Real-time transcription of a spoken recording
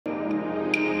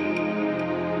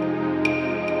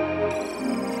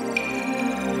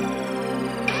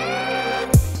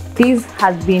This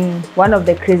has been one of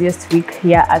the craziest weeks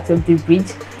here at the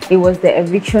bridge. It was the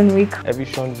eviction week.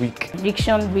 Eviction week.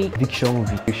 Eviction week. Eviction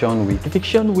week. Eviction week.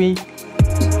 Eviction week.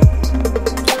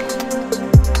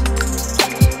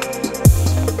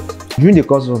 During the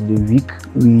course of the week,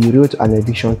 we wrote an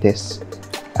eviction test.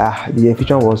 The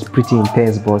eviction was pretty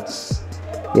intense, but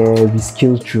yeah, we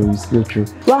scaled through.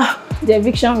 Wow, the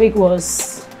eviction week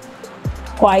was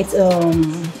quite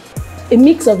a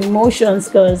mix of emotions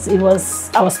because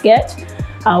I was scared,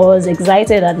 I was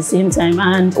excited at the same time.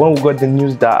 And when we got the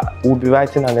news that we'll be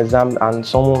writing an exam and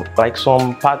some part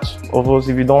of us,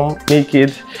 if you don't make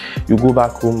it, you go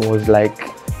back home, it was like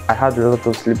I had a lot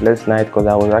of sleepless nights because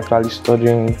I was actually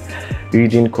studying,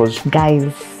 reading.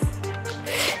 Guys,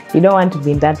 you don't want to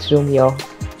be in that room, yo.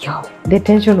 The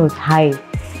tension was high.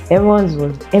 Everyone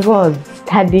was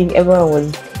studying. Everyone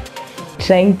was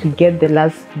trying to get the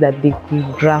last that they could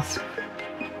grasp.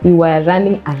 We were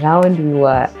running around. We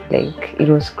were like, it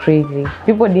was crazy.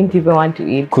 People didn't even want to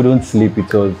eat. Couldn't sleep.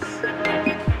 It was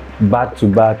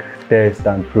back-to-back tests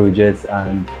and projects,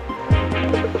 and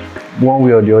one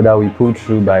way or the other we pulled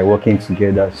through by working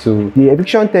together. So the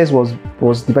eviction test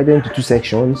was divided into two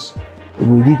sections.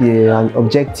 We did an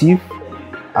objective,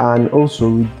 and also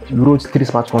we wrote 3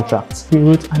 smart contracts. We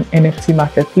wrote an NFT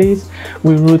marketplace.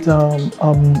 We wrote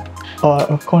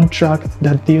a contract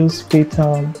that deals with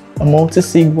a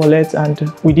multi-sig wallet, and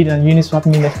we did a Uniswap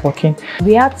networking.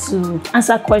 we had to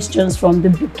answer questions from the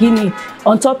beginning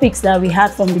on topics that we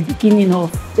had from the beginning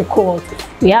of the cohort.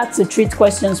 We had to treat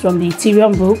questions from the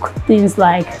Ethereum book, things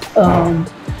like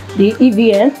the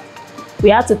EVN.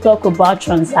 We had to talk about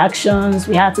transactions,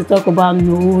 we had to talk about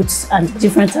nodes and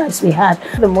different types we had.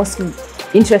 The most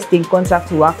interesting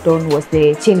contract we worked on was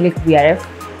the Chainlink VRF.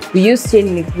 We used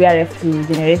Chainlink VRF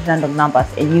to generate random numbers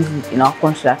and use it in our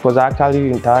contract. Because I actually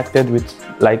interacted with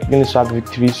Uniswap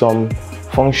Victory, some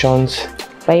functions.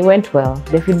 But it went well.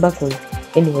 The feedback was,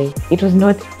 anyway, it was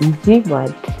not easy,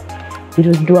 but it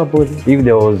was doable. if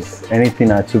there was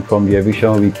anything I took from the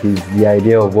eviction week, is the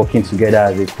idea of working together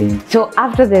as a team. So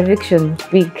after the eviction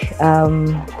week,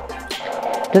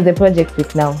 it was the project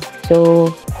week now.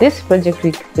 So this project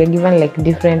week, we're given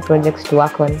different projects to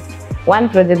work on. One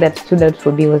project that stood out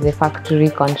for me was a factory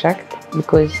contract,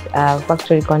 because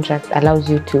factory contract allows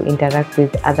you to interact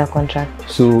with other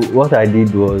contracts. So what I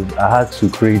did was I had to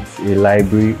create a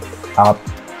library app,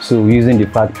 so using the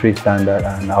factory standard,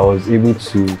 and I was able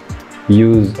to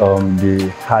use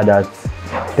the hard hat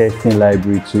testing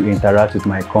library to interact with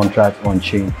my contract on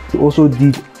chain. We also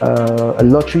did a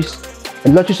lottery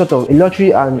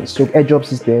and stroke airdrop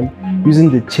system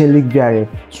using the Chainlink VRF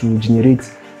to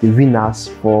generate the winners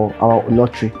for our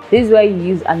lottery. This is where you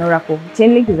use an oracle.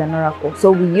 Chainlink is an oracle.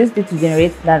 So we used it to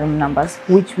generate random numbers,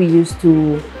 which we used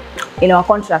to, in our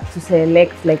contract, to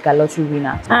select a lottery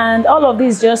winner. And all of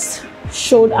this just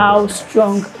showed how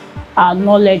strong our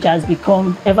knowledge has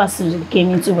become ever since we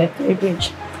came into Web3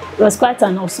 Bridge. It was quite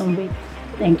an awesome week.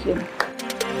 Thank you.